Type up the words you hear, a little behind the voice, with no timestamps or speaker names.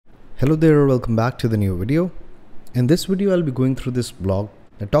Hello there, welcome back to the new video. In this video, I'll be going through this blog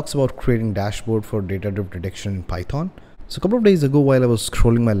that talks about creating dashboard for data drift detection in Python. So a couple of days ago, while I was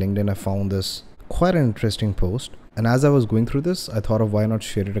scrolling my LinkedIn, I found this quite an interesting post. And as I was going through this, I thought of why not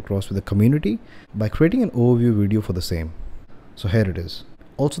share it across with the community by creating an overview video for the same. So here it is.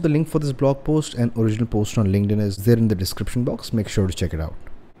 Also, the link for this blog post and original post on LinkedIn is there in the description box. Make sure to check it out.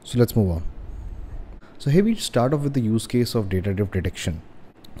 So let's move on. So here we start off with the use case of data drift detection.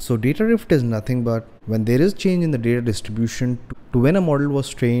 So data drift is nothing but when there is change in the data distribution to when a model was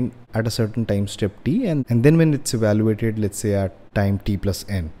trained at a certain time step t and then when it's evaluated, let's say at time t plus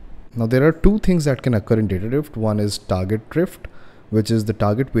n. Now there are two things that can occur in data drift. One is target drift, which is the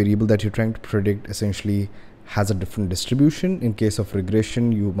target variable that you're trying to predict essentially has a different distribution. In case of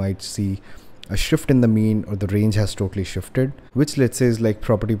regression, you might see a shift in the mean or the range has totally shifted, which let's say is like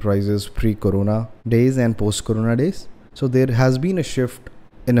property prices pre-corona days and post-corona days. So there has been a shift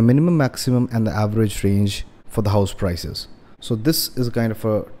in a minimum, maximum and the average range for the house prices. So this is kind of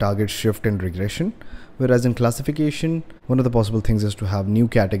a target shift in regression, whereas in classification, one of the possible things is to have new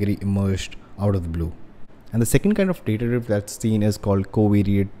category emerged out of the blue. And the second kind of data drift that's seen is called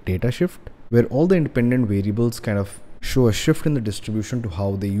covariate data shift, where all the independent variables kind of show a shift in the distribution to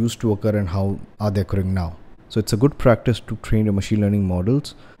how they used to occur and how are they occurring now. So it's a good practice to train your machine learning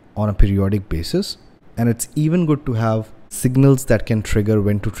models on a periodic basis. And it's even good to have signals that can trigger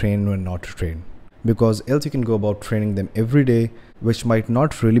when to train and when not to train, because else you can go about training them every day, which might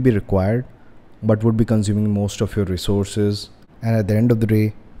not really be required but would be consuming most of your resources and at the end of the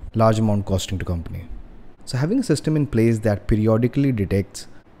day large amount costing to company. So having a system in place that periodically detects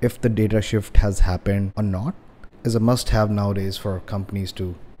if the data shift has happened or not is a must-have nowadays for companies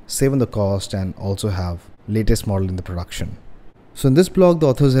to save on the cost and also have latest model in the production. So in this blog, the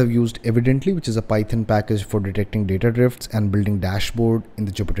authors have used Evidently, which is a Python package for detecting data drifts and building dashboard in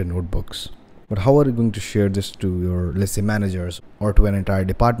the Jupyter notebooks. But how are you going to share this to your, let's say, managers or to an entire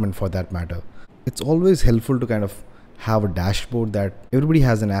department for that matter? It's always helpful to kind of have a dashboard that everybody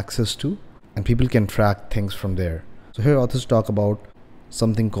has an access to and people can track things from there. So here authors talk about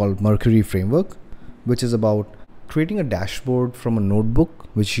something called Mercury Framework, which is about creating a dashboard from a notebook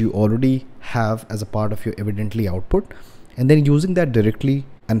which you already have as a part of your Evidently output, and then using that directly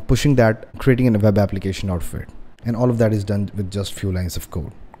and pushing that, creating a web application out of it. And all of that is done with just few lines of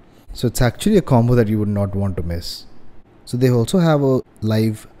code. So it's actually a combo that you would not want to miss. So they also have a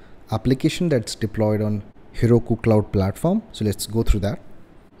live application that's deployed on Heroku Cloud platform. So let's go through that.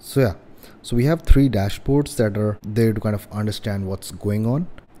 So we have three dashboards that are there to kind of understand what's going on.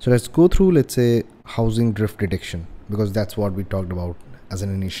 So let's go through, let's say, housing drift detection, because that's what we talked about as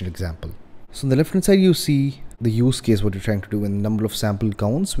an initial example. So on the left hand side, you see the use case, what you're trying to do, in number of sample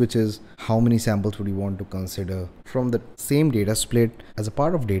counts, which is how many samples would you want to consider from the same data split as a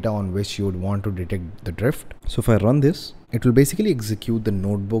part of data on which you would want to detect the drift. So if I run this, it will basically execute the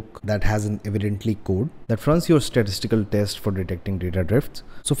notebook that has an Evidently code that runs your statistical test for detecting data drifts.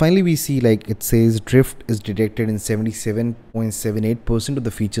 So finally we see like it says drift is detected in 77.78% of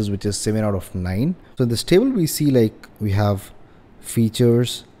the features, which is 7 out of 9. So in this table we see like we have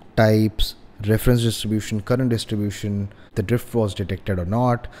features, types, reference distribution, current distribution, the drift was detected or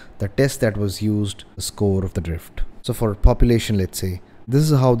not, the test that was used, the score of the drift. So for population, let's say, this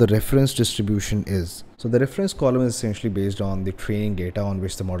is how the reference distribution is. So the reference column is essentially based on the training data on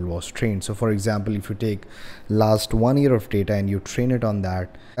which the model was trained. So for example, if you take last 1 year of data and you train it on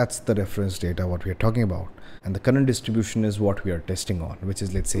that, that's the reference data what we are talking about. And the current distribution is what we are testing on, which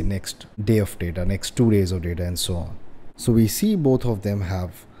is, let's say, next day of data, next 2 days of data, and so on. So we see both of them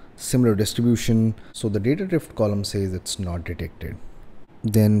have similar distribution. So the data drift column says it's not detected.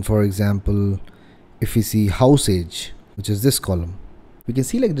 Then for example, if we see house age, which is this column, we can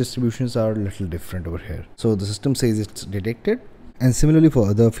see like distributions are a little different over here. So the system says it's detected. And similarly for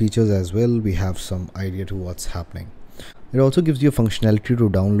other features as well, we have some idea to what's happening. It also gives you a functionality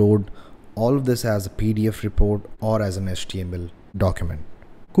to download all of this as a PDF report or as an HTML document.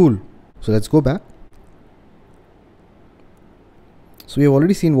 Cool. So let's go back. So we have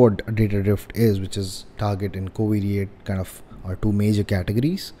already seen what a data drift is, which is target and covariate kind of are two major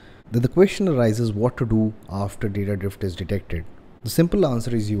categories. Then the question arises what to do after data drift is detected. The simple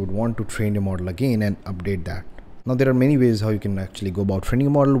answer is you would want to train your model again and update that. Now there are many ways how you can actually go about training a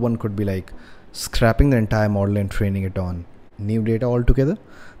model. One could be like scrapping the entire model and training it on new data altogether.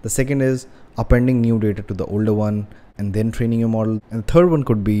 The second is appending new data to the older one and then training your model. And the third one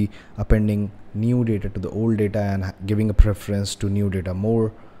could be appending new data to the old data and giving a preference to new data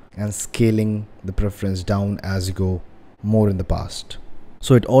more and scaling the preference down as you go more in the past.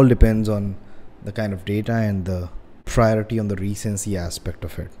 So it all depends on the kind of data and the priority on the recency aspect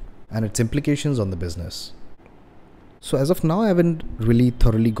of it. and its implications on the business. So as of now, I haven't really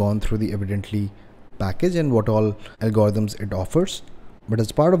thoroughly gone through the Evidently package and what all algorithms it offers. But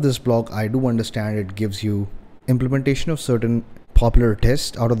as part of this blog, I do understand it gives you implementation of certain popular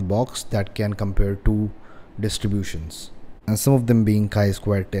tests out of the box that can compare two distributions. And some of them being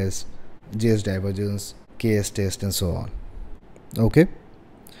chi-square test, JS divergence, KS test, and so on. Okay,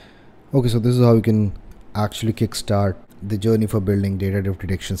 so this is how you can actually kickstart the journey for building data-driven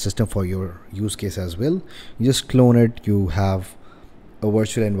detection system for your use case as well. You just clone it. You have a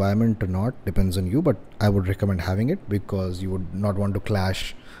virtual environment or not, depends on you, but I would recommend having it because you would not want to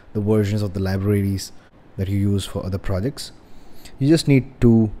clash the versions of the libraries that you use for other projects. You just need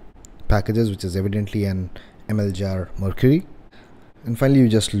two packages, which is Evidently and MLJAR Mercury. And finally, you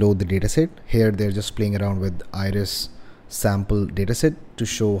just load the dataset. Here they're just playing around with Iris sample dataset to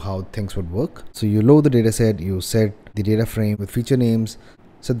show how things would work. So you load the dataset, you set the data frame with feature names,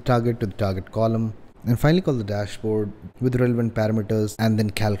 set the target to the target column, and finally call the dashboard with relevant parameters, and then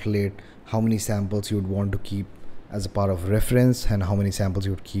calculate how many samples you would want to keep as a part of reference and how many samples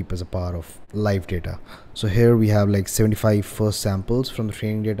you would keep as a part of live data. So here we have like 75 first samples from the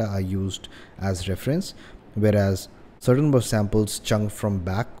training data I used as reference, whereas certain number of samples chunked from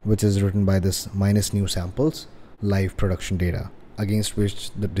back, which is written by this minus new samples live production data, against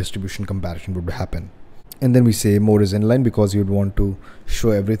which the distribution comparison would happen. And then we say more is inline because you'd want to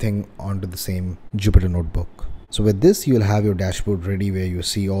show everything onto the same Jupyter notebook. So with this, you'll have your dashboard ready where you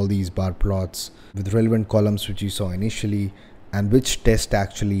see all these bar plots with relevant columns which you saw initially, and which test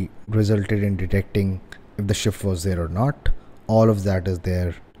actually resulted in detecting if the shift was there or not. All of that is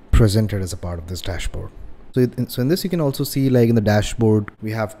there presented as a part of this dashboard. So in this, you can also see, like in the dashboard,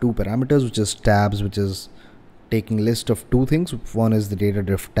 we have two parameters, which is tabs, which is taking list of two things. One is the data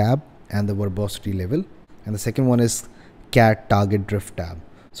drift tab and the verbosity level, and the second one is cat target drift tab.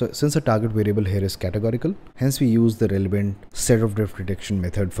 So since the target variable here is categorical, hence we use the relevant set of drift detection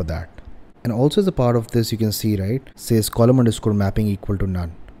method for that. And also as a part of this, you can see, right, says column underscore mapping equal to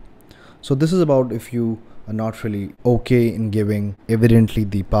none. So this is about if you are not really okay in giving Evidently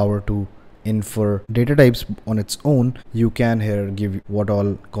the power to infer data types on its own, you can here give what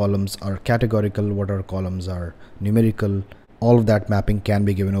all columns are categorical, what all columns are numerical. All of that mapping can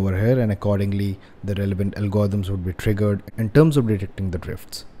be given over here, and accordingly the relevant algorithms would be triggered in terms of detecting the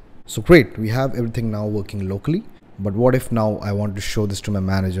drifts. So great, we have everything now working locally, but what if now I want to show this to my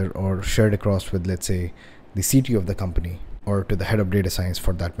manager or share it across with, let's say, the CTO of the company or to the head of data science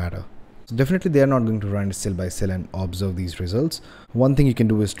for that matter? So definitely they are not going to run it cell by cell and observe these results. One thing you can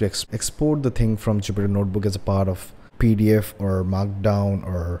do is to export the thing from Jupyter Notebook as a part of PDF or Markdown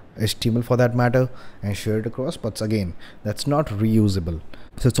or HTML for that matter and share it across, but again, that's not reusable.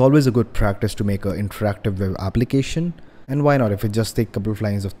 So it's always a good practice to make an interactive web application, and why not, if it just take a couple of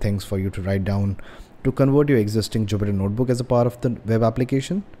lines of things for you to write down to convert your existing Jupyter Notebook as a part of the web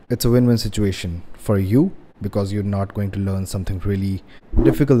application. It's a win-win situation for you because you're not going to learn something really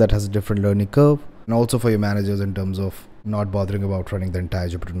difficult that has a different learning curve, and also for your managers in terms of not bothering about running the entire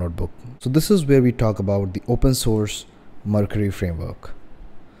Jupyter Notebook. So this is where we talk about the open source Mercury Framework.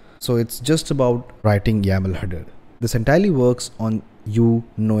 So it's just about writing YAML header. This entirely works on you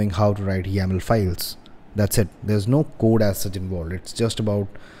knowing how to write YAML files. That's it. There's no code as such involved. It's just about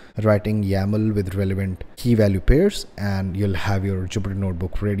writing YAML with relevant key value pairs, and you'll have your Jupyter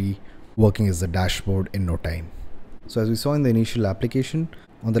Notebook ready, working as the dashboard in no time. So as we saw in the initial application,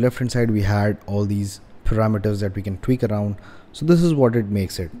 on the left hand side we had all these parameters that we can tweak around. So this is what it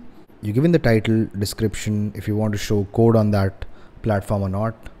makes it. You give in the title, description, if you want to show code on that platform or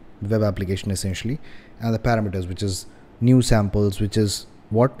not, the web application essentially, and the parameters, which is new samples, which is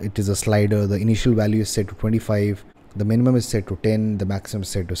what it is, a slider. The initial value is set to 25, the minimum is set to 10, the maximum is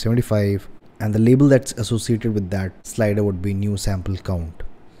set to 75, and the label that's associated with that slider would be new sample count.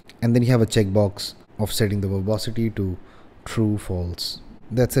 And then you have a checkbox of setting the verbosity to true, false.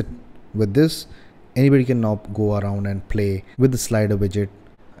 That's it. With this, anybody can now go around and play with the slider widget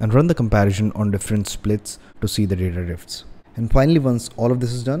and run the comparison on different splits to see the data drifts. And finally, once all of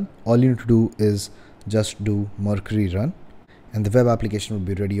this is done, all you need to do is just do Mercury run, and the web application will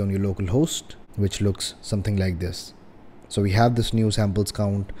be ready on your local host, which looks something like this. So we have this new samples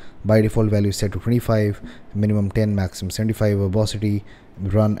count, by default value set to 25, minimum 10, maximum 75, verbosity,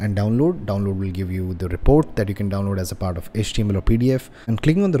 run and download. Download will give you the report that you can download as a part of HTML or PDF, and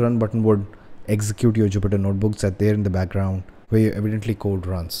clicking on the run button would execute your Jupyter notebooks that there in the background where your Evidently code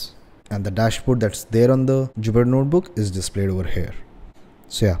runs, and the dashboard that's there on the Jupyter notebook is displayed over here.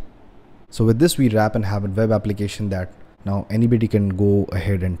 So yeah, so with this we wrap and have a web application that now anybody can go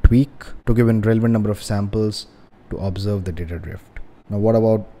ahead and tweak to give a relevant number of samples to observe the data drift. Now what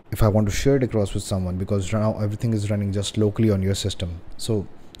about if I want to share it across with someone, because now everything is running just locally on your system. So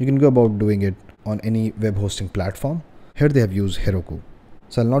you can go about doing it on any web hosting platform. Here they have used Heroku.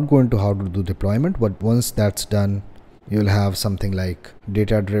 So I'll not go into how to do deployment, but once that's done, you'll have something like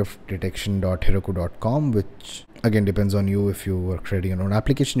data drift detection.heroku.com, which again depends on you. If you are creating your own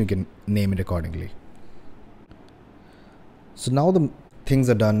application, you can name it accordingly. So now the things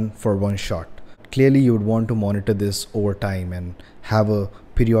are done for one shot. Clearly you would want to monitor this over time and have a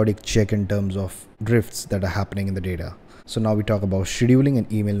periodic check in terms of drifts that are happening in the data. So now we talk about scheduling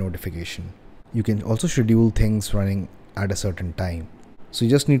and email notification. You can also schedule things running at a certain time. So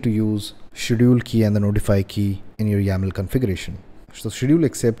you just need to use schedule key and the notify key in your YAML configuration. So schedule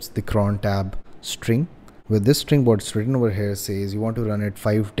accepts the cron tab string. With this string, what's written over here says you want to run it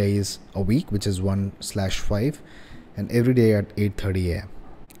 5 days a week, which is 1/5, and every day at 8:30 a.m.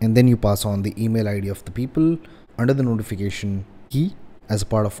 And then you pass on the email ID of the people under the notification key as a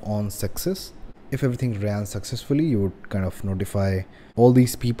part of on success. If everything ran successfully, you would kind of notify all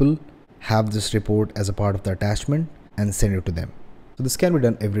these people, have this report as a part of the attachment, and send it to them. So this can be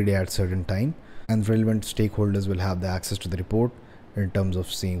done every day at a certain time, and relevant stakeholders will have the access to the report in terms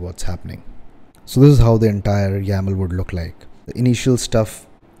of seeing what's happening. So this is how the entire YAML would look like. The initial stuff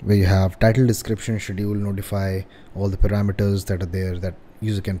where you have title, description, schedule, notify, all the parameters that are there that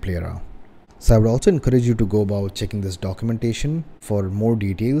user can play around. So I would also encourage you to go about checking this documentation for more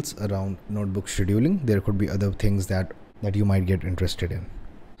details around notebook scheduling. There could be other things that you might get interested in.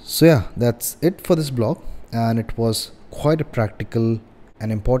 So yeah, that's it for this blog, and it was quite a practical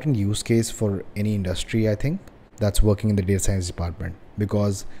and important use case for any industry, I think, that's working in the data science department,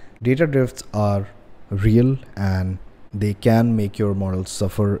 because data drifts are real and they can make your model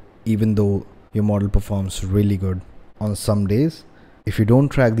suffer even though your model performs really good on some days. If you don't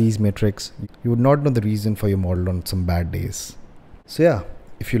track these metrics, you would not know the reason for your model on some bad days. So yeah,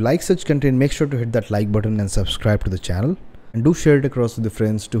 if you like such content, make sure to hit that like button and subscribe to the channel, and do share it across with the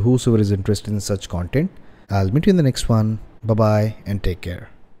friends to whosoever is interested in such content. I'll meet you in the next one. Bye bye and take care.